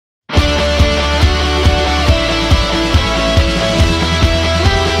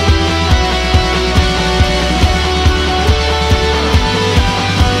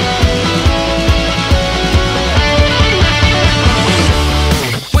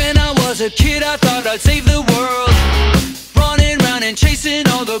As a kid I thought I'd save the world, running round and chasing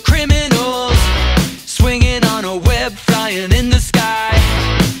all the criminals, swinging on a web, flying in the sky,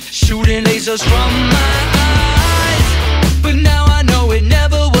 shooting lasers from my eyes. But now I know it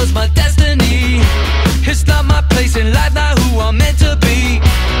never was my destiny. It's not my place in life, not who I'm meant to be.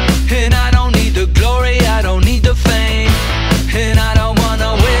 And I don't need the glory, I don't need the fame, and I don't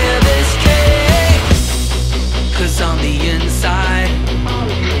wanna wear this cape. Cause on the inside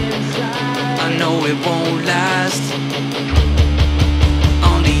I know it won't last.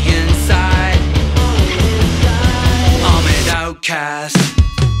 On the inside I'm an outcast.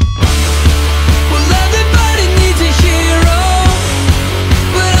 Well, everybody needs a hero,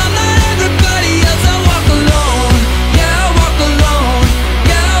 but I'm not everybody else. I walk alone, yeah, I walk alone,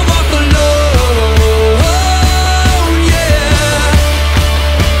 yeah, I walk alone, yeah.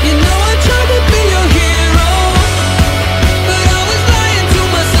 You know I tried to be your hero, but I was lying to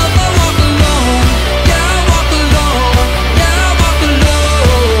myself. I walk alone, yeah, I walk alone, yeah, I walk alone,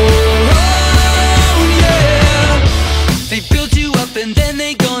 yeah. They build you up and then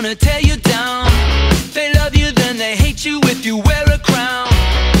they gonna tear you down. They love you, then they hate you if you wear a crown.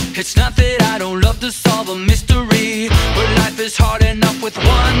 It's not that I don't love to solve a mystery, but life is hard enough with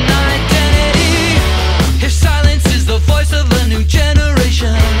one identity. If silence is the voice of a new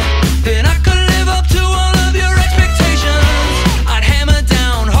generation, then I could live up to all of your expectations. I'd hammer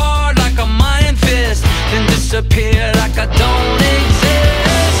down hard like a iron fist, then disappear like I don't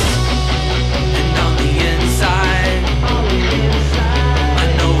exist. And on the inside I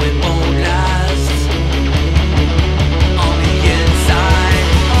know it won't last. On the inside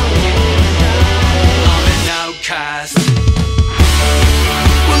I'm an outcast.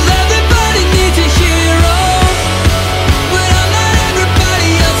 Well, everybody needs a hero, but I'm not everybody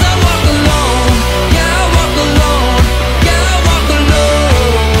else. I walk alone, yeah, I walk alone, yeah, I walk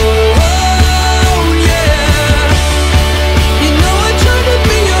alone, yeah. You know I tried to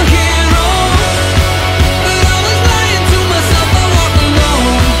be your hero, but I was lying to myself. I walk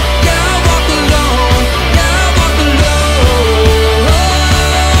alone, yeah, I walk alone, yeah, I walk alone,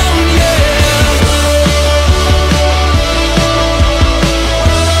 yeah.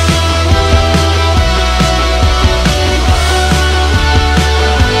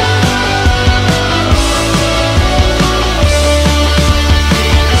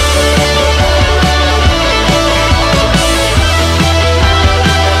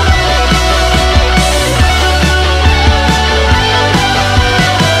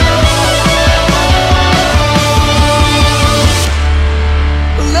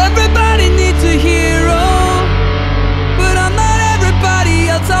 Well, everybody